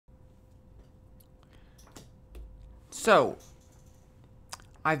So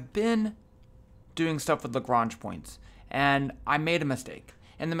I've been doing stuff with Lagrange points, and I made a mistake.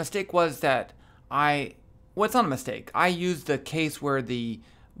 And the mistake was that well, it's not a mistake. I used the case where the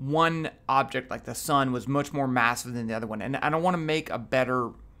one object, like the sun, was much more massive than the other one, and I don't want to make a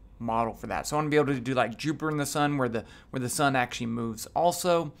better model for that. So I want to be able to do like Jupiter and the sun, where the sun actually moves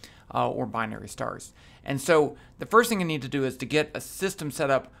also, or binary stars. And so the first thing I need to do is to get a system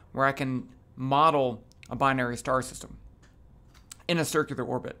set up where I can model a binary star system in a circular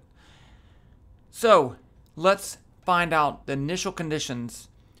orbit. So let's find out the initial conditions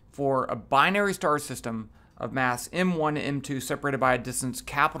for a binary star system of mass m1 and m2 separated by a distance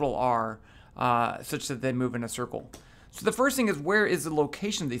capital R, such that they move in a circle. So the first thing is, where is the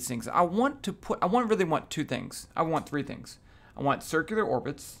location of these things? I really want two things. I want three things. I want circular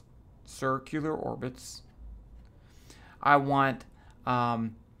orbits. I want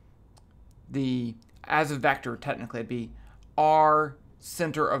as a vector, technically it'd be R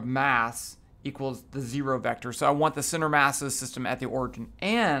center of mass equals the 0 vector. So I want the center mass of the system at the origin,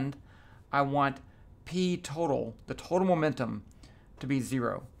 and I want P total, the total momentum, to be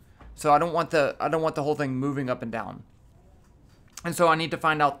 0. So I don't want the whole thing moving up and down. And so I need to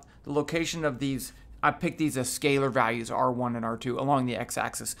find out the location of these. I pick these as scalar values, R1 and R2, along the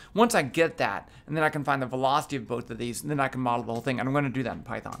x-axis. Once I get that, and then I can find the velocity of both of these, and then I can model the whole thing. And I'm going to do that in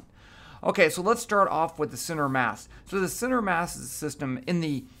Python. Okay, so let's start off with the center mass. So the center mass of the system in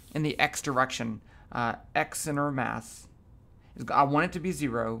the x direction, x center mass, I want it to be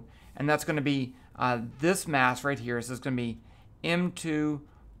 0, and that's going to be this mass right here. So it's going to be m2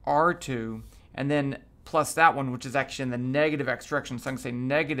 r2, and then plus that one, which is actually in the negative x direction. So I can say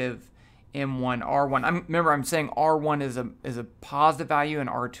negative m1 r1. Remember, I'm saying r1 is a positive value and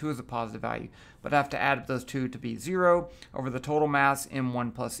r2 is a positive value, but I have to add up those two to be 0 over the total mass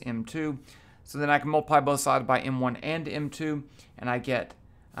m1 plus m2. So then I can multiply both sides by m1 and m2, and I get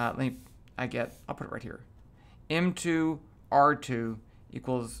I'll put it right here, m2 r2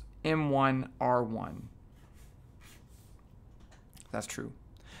 equals m1 r1. That's true.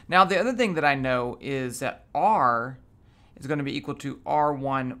 Now the other thing that I know is that r is going to be equal to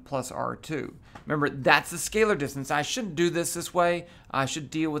r1 plus r2. Remember, that's the scalar distance. I shouldn't do this way. I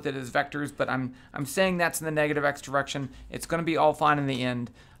should deal with it as vectors, but I'm saying that's in the negative x direction. It's going to be all fine in the end.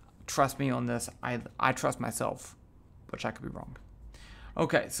 Trust me on this. I trust myself, which I could be wrong.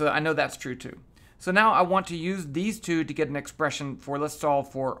 Okay, so I know that's true too. So now I want to use these two to get an expression for, let's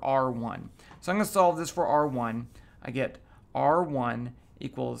solve for r1. So I'm going to solve this for r1. I get r1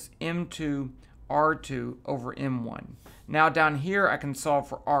 equals m2 r2 over m1. Now down here I can solve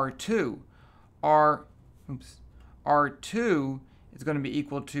for r2. R2 is going to be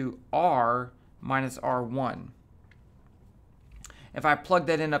equal to r minus r1. If I plug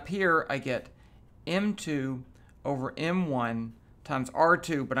that in up here, I get m2 over m1 times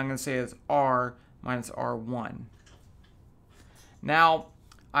r2, but I'm going to say it's r minus r1. Now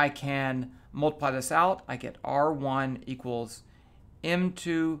I can multiply this out. I get r1 equals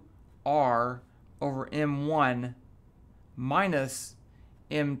m2r over m1 minus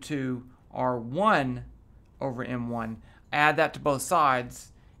m2r1 over m1. Add that to both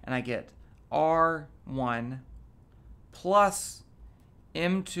sides, and I get r1 plus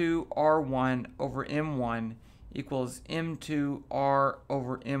m2r1 over m1 equals m2r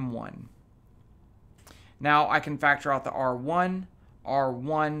over m1. Now I can factor out the r1.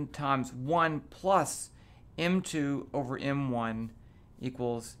 r1 times 1 plus m2 over m1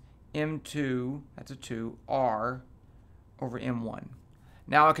 equals m2, that's a 2, r over m1.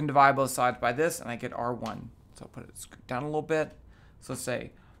 Now I can divide both sides by this, and I get r1. So I'll put it down a little bit. So let's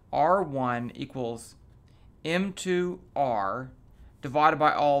say r1 equals m2r divided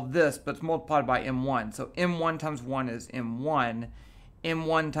by all of this, but it's multiplied by m1. So m1 times 1 is m1.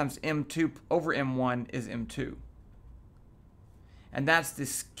 m1 times m2 over m1 is m2. And that's the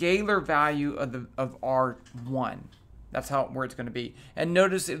scalar value of r1. That's where it's going to be. And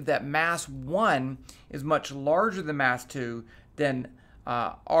notice if that mass 1 is much larger than mass 2, then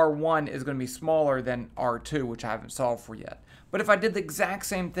r1 is going to be smaller than r2, which I haven't solved for yet. But if I did the exact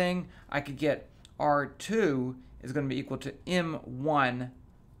same thing, I could get r2 is going to be equal to m1r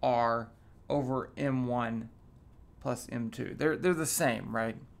over m1 plus m2. They're the same,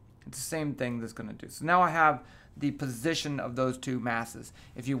 right? It's the same thing that's going to do. So now I have the position of those two masses.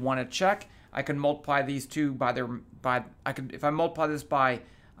 If you want to check, I can multiply these two if I multiply this by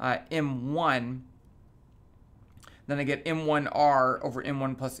m1, then I get m1r over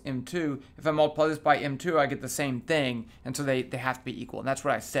m1 plus m2. If I multiply this by m2, I get the same thing, and so they have to be equal. And that's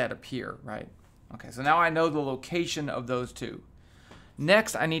what I said up here, right? Okay, so now I know the location of those two.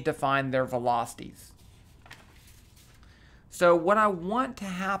 Next, I need to find their velocities. So what I want to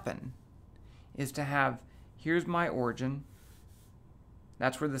happen is to have, here's my origin.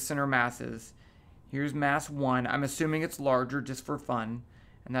 That's where the center mass is. Here's mass 1. I'm assuming it's larger just for fun.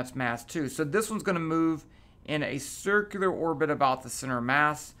 And that's mass 2. So this one's going to move in a circular orbit about the center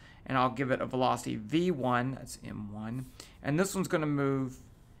mass. And I'll give it a velocity v1. That's m1. And this one's going to move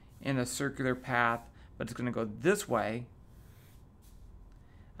in a circular path, but it's going to go this way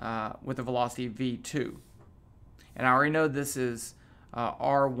with a velocity v2. And I already know this is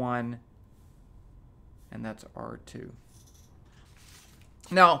r1, and that's r2.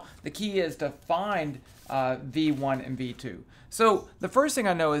 Now, the key is to find v1 and v2. So the first thing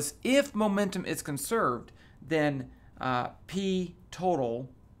I know is if momentum is conserved, then p total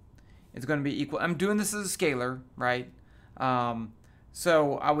is going to be equal. I'm doing this as a scalar, right?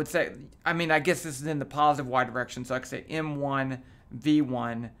 So I would say, I mean, I guess this is in the positive y direction. So I could say m1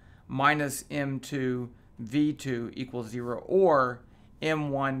 v1 minus m2 v2 equals 0, or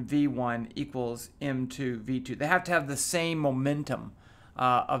m1 v1 equals m2 v2. They have to have the same momentum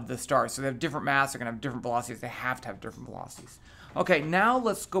of the stars. So they have different mass, they're going to have different velocities. They have to have different velocities. Okay, now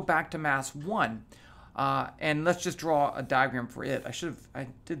let's go back to mass 1. And let's just draw a diagram for it. I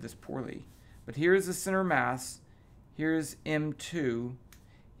did this poorly. But here's the center mass. Here's M2.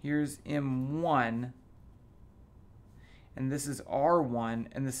 Here's M1. And this is R1.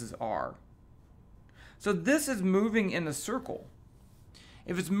 And this is R. So this is moving in a circle.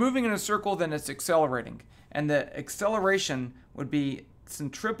 If it's moving in a circle, then it's accelerating. And the acceleration would be,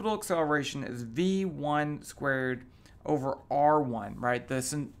 centripetal acceleration is V1 squared over R1, right?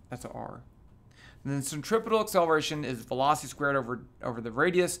 That's an R. And then centripetal acceleration is velocity squared over the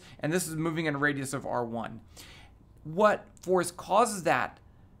radius, and this is moving in a radius of r1. What force causes that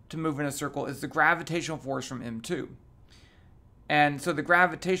to move in a circle is the gravitational force from m2. And so the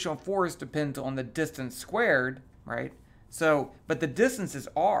gravitational force depends on the distance squared, right? So, but the distance is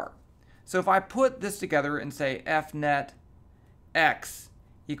r. So if I put this together and say F net x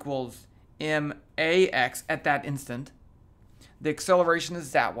equals max at that instant, the acceleration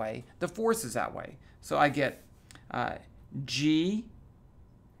is that way. The force is that way. So I get g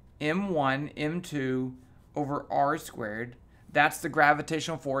m1 m2 over r squared. That's the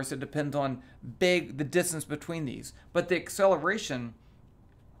gravitational force. It depends on the distance between these. But the acceleration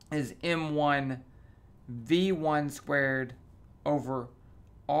is m1 v1 squared over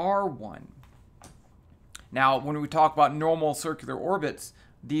r1. Now, when we talk about normal circular orbits,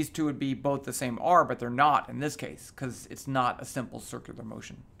 these two would be both the same r, but they're not in this case because it's not a simple circular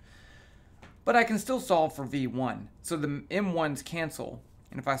motion. But I can still solve for v1. So the m1's cancel,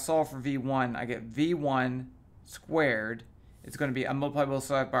 and if I solve for v1, I get v1 squared. It's going to be, I multiply both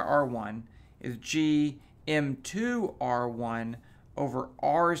sides by r1, is g m2 r1 over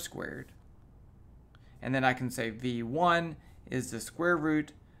r squared. And then I can say v1 is the square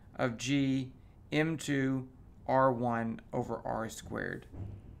root of g m2 r1 over r squared.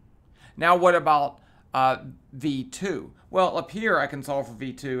 Now what about v2? Well, up here I can solve for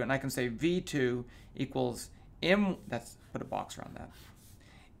v2, and I can say v2 equals let's put a box around that,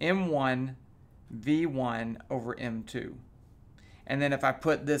 m1 v1 over m2. And then if I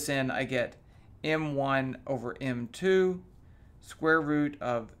put this in, I get m1 over m2 square root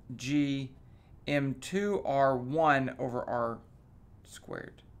of g m2 r1 over r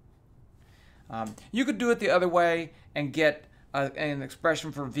squared. You could do it the other way and get an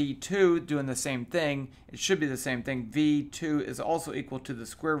expression for v2 doing the same thing. It should be the same thing. v2 is also equal to the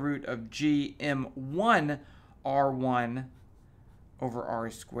square root of g m1 r1 over r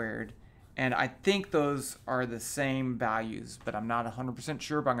squared. And I think those are the same values, but I'm not 100%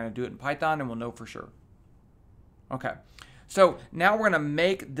 sure, but I'm going to do it in Python and we'll know for sure. Okay, so now we're going to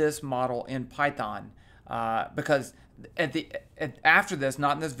make this model in Python because after this,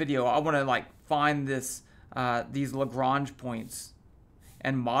 not in this video, I want to find these Lagrange points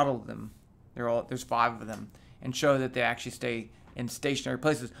and model them. There's 5 of them, and show that they actually stay in stationary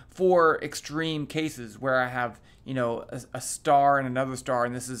places for extreme cases where I have, a star and another star,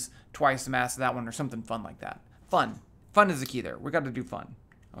 and this is twice the mass of that one, or something fun like that. Fun is the key there. We got to do fun.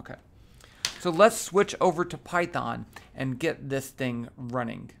 Okay, so let's switch over to Python and get this thing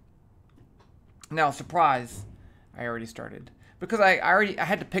running. Now, surprise, I already started because I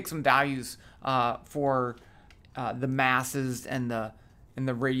had to pick some values for the masses and the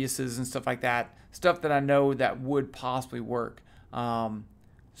radiuses and stuff like that. Stuff that I know that would possibly work.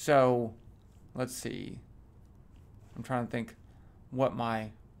 So let's see. I'm trying to think what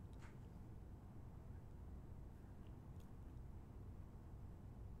my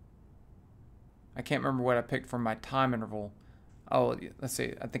I can't remember what I picked for my time interval. Oh, let's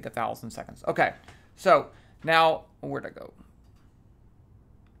see. I think 1,000 seconds. Okay. So now, where'd I go?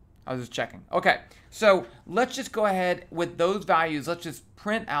 I was just checking. Okay, so let's just go ahead with those values. Let's just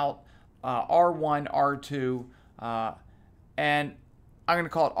print out R1, R2, and I'm going to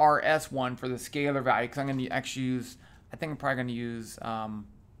call it RS1 for the scalar value because I'm going to actually use, I think I'm probably going to use, I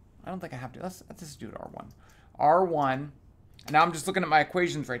don't think I have to. Let's just do it R1. R1, and now I'm just looking at my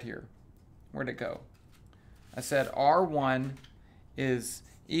equations right here. Where'd it go? I said R1 is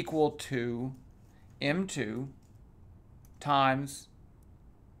equal to M2 times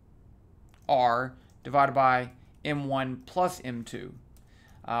R divided by M1 plus M2.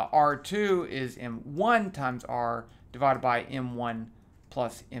 R2 is M1 times R divided by M1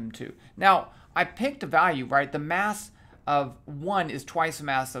 plus M2. Now, I picked a value, right? The mass of one is twice the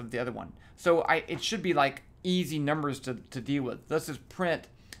mass of the other one. So it should be like easy numbers to deal with. Let's just print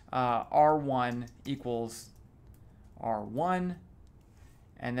R1 equals R1.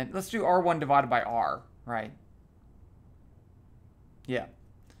 And then let's do R1 divided by R, right? Yeah.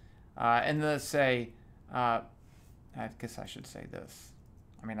 And let's say, I guess I should say this.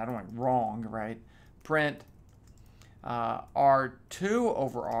 I mean, I don't want it wrong, right? Print R2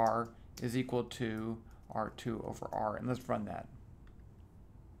 over R is equal to R2 over R. And let's run that.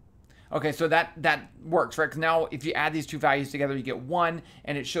 Okay, so that works, right? Because now if you add these two values together, you get 1,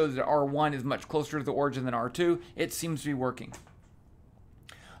 and it shows that R1 is much closer to the origin than R2. It seems to be working.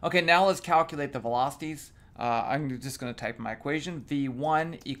 Okay, now let's calculate the velocities. I'm just going to type in my equation.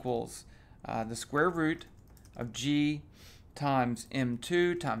 V1 equals the square root of g times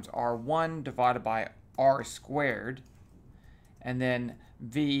m2 times r1 divided by r squared. And then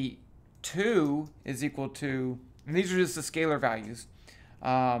v2 is equal to, and these are just the scalar values.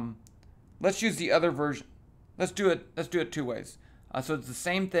 Let's use the other version. Let's do it two ways. So it's the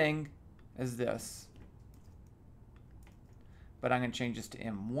same thing as this, but I'm going to change this to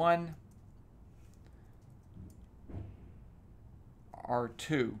m1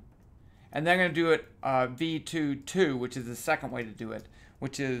 r2. And then I'm going to do it v2, which is the second way to do it,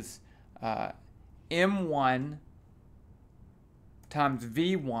 which is m1 times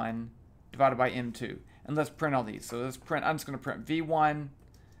v1 divided by m2. And let's print all these. So let's print, I'm just going to print v1,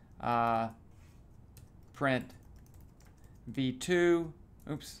 print v2,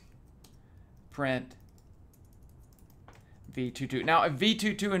 print v22. Now, if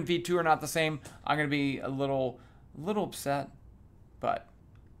v22 and v2 are not the same, I'm going to be a little upset, but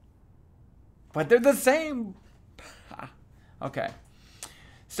they're the same. Okay.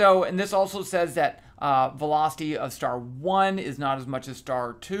 So, and this also says that velocity of star 1 is not as much as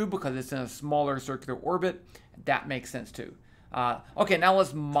star 2 because it's in a smaller circular orbit. That makes sense too. Okay, now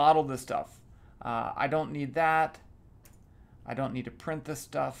let's model this stuff. I don't need that. I don't need to print this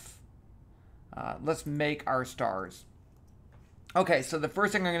stuff. Let's make our stars. Okay, so the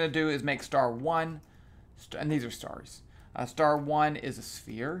first thing I'm going to do is make star 1, and these are stars. Star 1 is a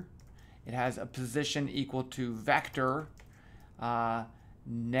sphere. It has a position equal to vector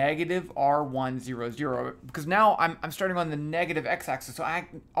negative r1, 0, 0. Because now I'm starting on the negative x-axis, so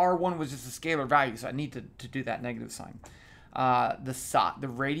r1 was just a scalar value, so I need to do that negative sign. The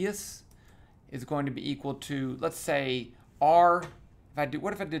radius is going to be equal to, let's say, r.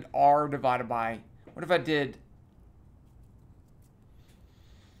 What if I did r divided by, what if I did,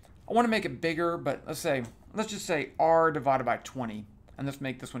 I want to make it bigger, but let's just say r divided by 20. And let's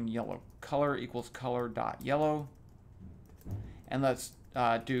make this one yellow. Color equals color dot yellow. And let's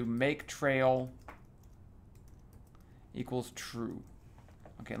do make trail equals true.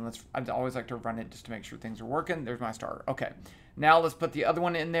 Okay, and I'd always like to run it just to make sure things are working. There's my star. Okay, now let's put the other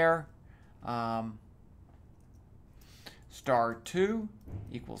one in there. Star 2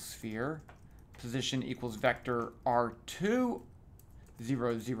 equals sphere. Position equals vector r2,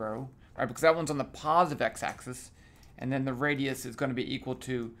 0, 0. Right, because that one's on the positive x-axis. And then the radius is going to be equal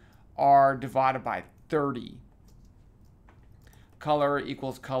to r divided by 30. Color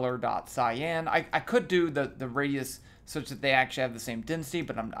equals color dot cyan. I could do the radius such that they actually have the same density,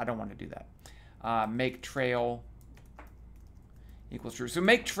 but I don't want to do that. Make trail equals true. So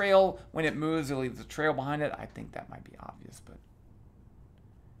make trail, when it moves, it leaves a trail behind it. I think that might be obvious, but...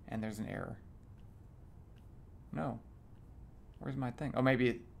 And there's an error. No. Where's my thing? Oh,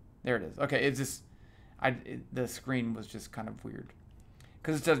 maybe there it is. Okay, it's just... the screen was just kind of weird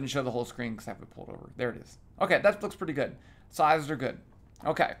because it doesn't show the whole screen because I have it pulled over. There it is. Okay, that looks pretty good. Sizes are good.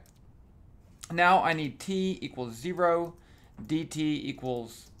 Okay. Now I need t equals 0, dt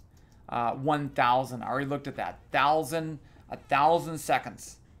equals 1,000. I already looked at that. 1,000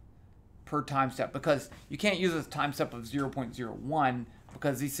 seconds per time step, because you can't use a time step of 0.01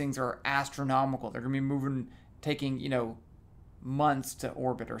 because these things are astronomical. They're going to be moving, taking, months to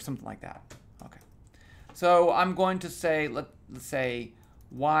orbit or something like that. Okay. So I'm going to say, let's say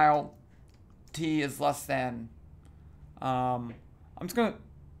while t is less than, I'm just going to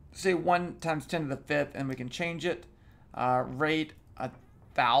say 1 times 10 to the 5th, and we can change it. Rate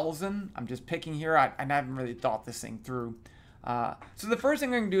 1,000. I'm just picking here. I haven't really thought this thing through. So the first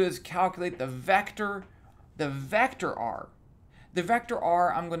thing I'm going to do is calculate the vector r. The vector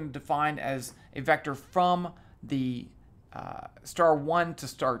r I'm going to define as a vector from the star 1 to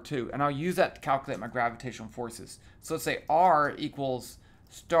star 2, and I'll use that to calculate my gravitational forces. So let's say r equals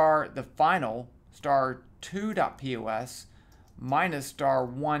the final star 2.pos minus star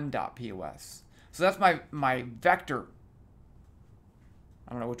 1.pos. So that's my vector.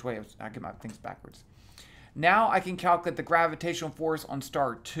 I don't know which way I get my things backwards. Now I can calculate the gravitational force on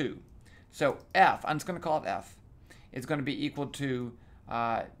star 2. So F, I'm just going to call it F, is going to be equal to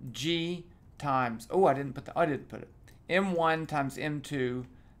G times, I didn't put it, M1 times M2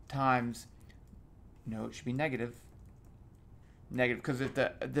 times, no, it should be negative, because if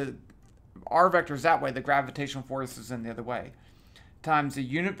the R vector is that way, the gravitational force is in the other way, times the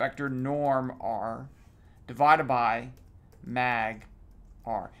unit vector norm R divided by mag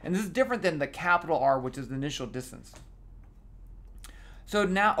R. And this is different than the capital R, which is the initial distance. So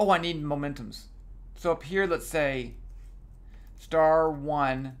now, I need momentums. So up here, let's say star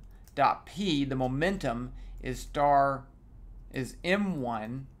 1 dot P, the momentum is M1.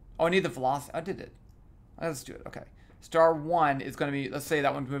 I need the velocity. I did it. Let's do it. Okay. Star 1 is going to be, let's say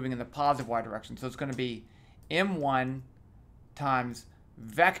that one's moving in the positive y direction. So it's going to be M1 times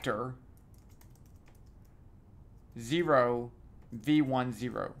vector 0 V1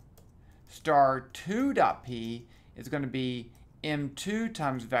 0. Star 2 dot P is going to be M2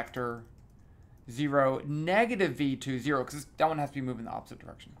 times vector 0 negative V2 0, because that one has to be moving in the opposite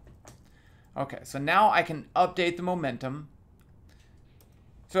direction. Okay, so now I can update the momentum.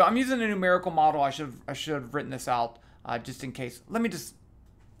 So I'm using a numerical model. I should have written this out just in case. Let me just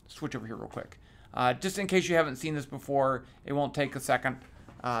switch over here real quick. Just in case you haven't seen this before, it won't take a second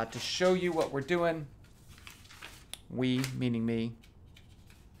to show you what we're doing. We, meaning me.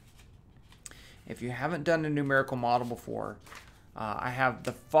 If you haven't done a numerical model before, I have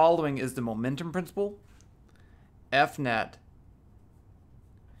the following is the momentum principle. F net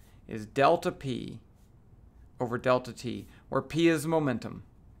is delta P over delta T, where P is momentum,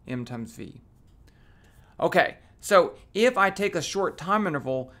 M times V. Okay, so if I take a short time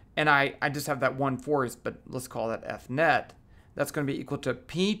interval, and I just have that one force, but let's call that F net, that's going to be equal to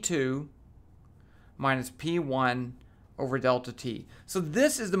P2 minus P1 over delta T. So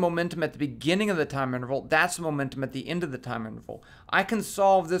this is the momentum at the beginning of the time interval. That's the momentum at the end of the time interval. I can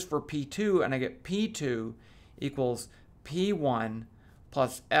solve this for P2, and I get P2 equals P1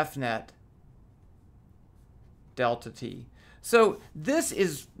 plus F net delta T. So this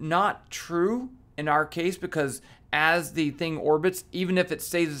is not true in our case, because as the thing orbits, even if it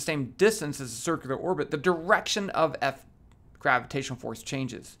stays the same distance as a circular orbit, the direction of F gravitational force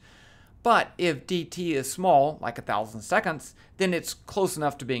changes. But if dt is small, like 1,000 seconds, then it's close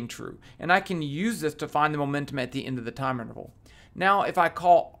enough to being true. And I can use this to find the momentum at the end of the time interval. Now, if I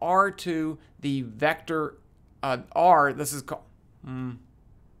call R2 the vector R, this is called,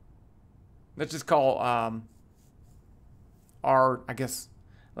 let's just call R, I guess,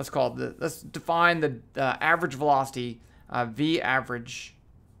 let's call it, let's define the average velocity, V average,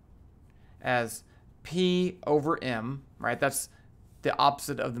 as P over M, right? That's the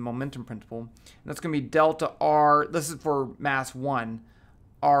opposite of the momentum principle. And that's going to be delta R, this is for mass 1,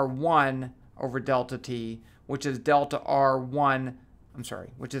 R1 over delta T, which is delta R1,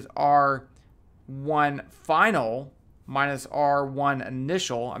 which is R1 final minus R1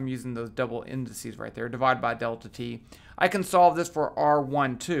 initial, I'm using those double indices right there, divided by delta T. I can solve this for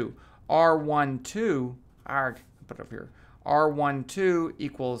R12. R12, I put it up here, R12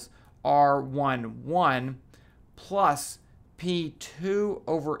 equals R11 plus P2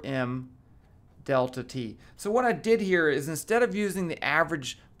 over M delta T. So what I did here is, instead of using the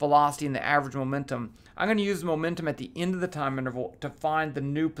average velocity and the average momentum, I'm going to use the momentum at the end of the time interval to find the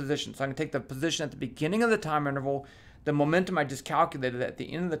new position. So I'm going to take the position at the beginning of the time interval, the momentum I just calculated at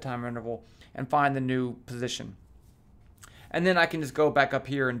the end of the time interval, and find the new position. And then I can just go back up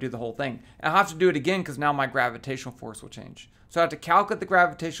here and do the whole thing. And I'll have to do it again because now my gravitational force will change. So I have to calculate the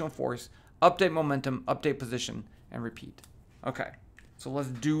gravitational force, update momentum, update position, and repeat. Okay, so let's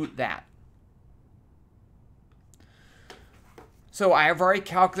do that. So I have already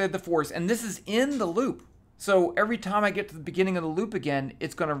calculated the force, and this is in the loop. So every time I get to the beginning of the loop again,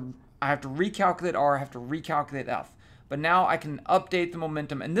 I have to recalculate R, I have to recalculate F. But now I can update the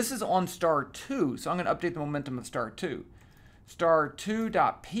momentum, and this is on star 2, so I'm going to update the momentum of star 2. Star 2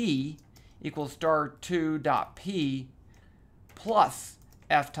 dot P equals star 2 dot P plus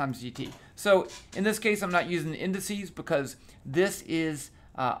f times dt. So in this case, I'm not using the indices because this is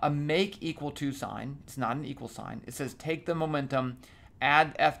a make equal to sign. It's not an equal sign. It says take the momentum,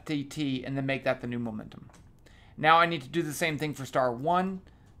 add f dt, and then make that the new momentum. Now I need to do the same thing for star 1.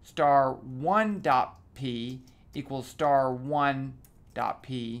 Star 1 dot p equals star 1 dot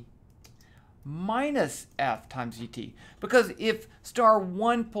p minus f times dt. Because if star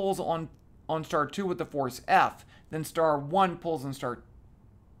 1 pulls on star 2 with the force f, then star 1 pulls on star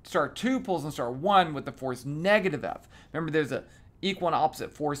 2 pulls on star 1 with the force negative f. Remember, there's a equal and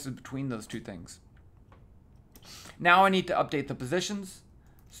opposite forces between those two things. Now I need to update the positions.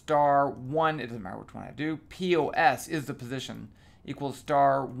 Star 1, it doesn't matter which one I do, POS is the position, equals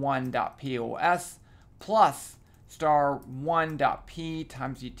star 1 dot POS plus star 1 dot P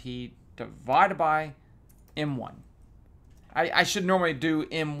times dt divided by M1. I should normally do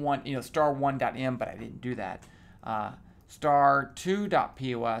M1, star 1 dot M, but I didn't do that. Star 2 dot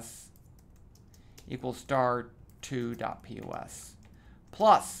POS equals star 2 dot POS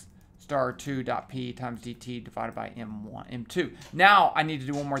plus star 2 dot P times dt divided by M2. Now I need to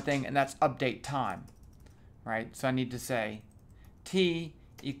do one more thing, and that's update time, right? So I need to say T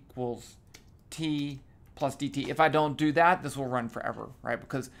equals T plus dt. If I don't do that, this will run forever, right?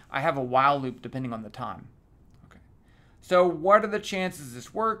 Because I have a while loop depending on the time. Okay. So what are the chances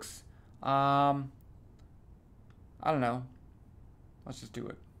this works? I don't know. Let's just do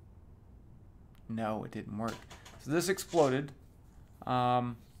it. No, it didn't work. So this exploded.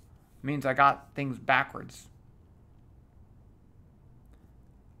 Means I got things backwards.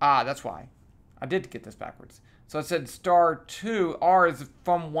 Ah, that's why. I did get this backwards. So I said star 2, R is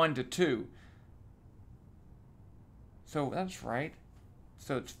from 1 to 2. So that's right.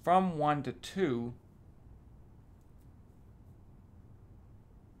 So it's from 1 to 2.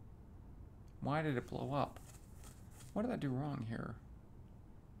 Why did it blow up? What did I do wrong here?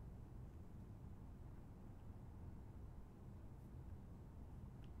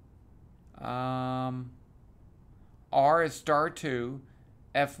 R is star 2,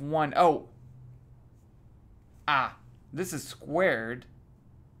 F1. Oh. Ah, this is squared.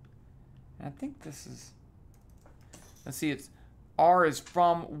 I think this is, let's see, it's R is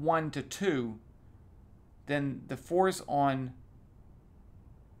from 1 to 2. Then the force on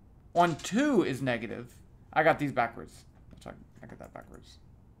 2 is negative. I got these backwards. I got that backwards.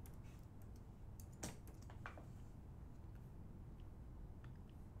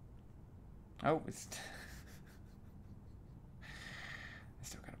 Oh, it's I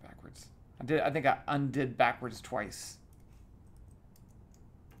still got it backwards. I think I undid backwards twice.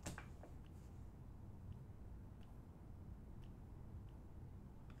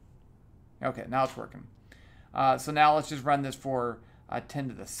 Okay, now it's working. So now let's just run this for 10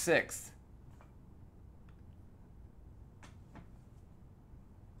 to the 6th.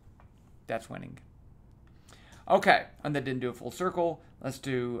 That's winning. Okay, and that didn't do a full circle. Let's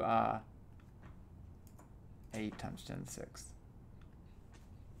do 8 times 10 to the 6th.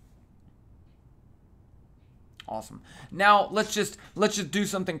 Awesome. Now let's just do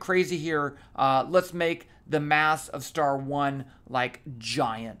something crazy here. Let's make the mass of star 1 like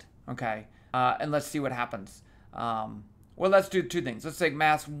giant. Okay, and let's see what happens. Well, let's do two things. Let's take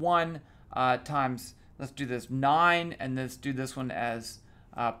mass 1 times. Let's do this 9, and let's do this one as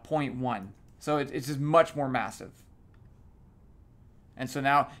 0.1. So it's just much more massive. And so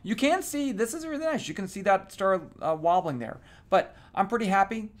now you can see, this is really nice. You can see that star wobbling there. But I'm pretty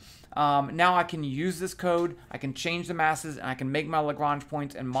happy. Now I can use this code. I can change the masses, and I can make my Lagrange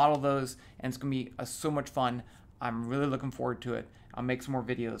points and model those. And it's going to be so much fun. I'm really looking forward to it. I'll make some more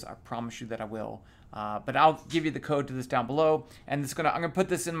videos. I promise you that I will. But I'll give you the code to this down below. And I'm going to put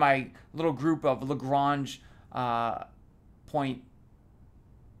this in my little group of Lagrange point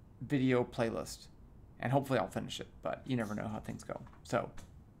video playlist. And hopefully I'll finish it. But you never know how things go. So,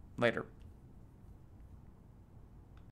 later.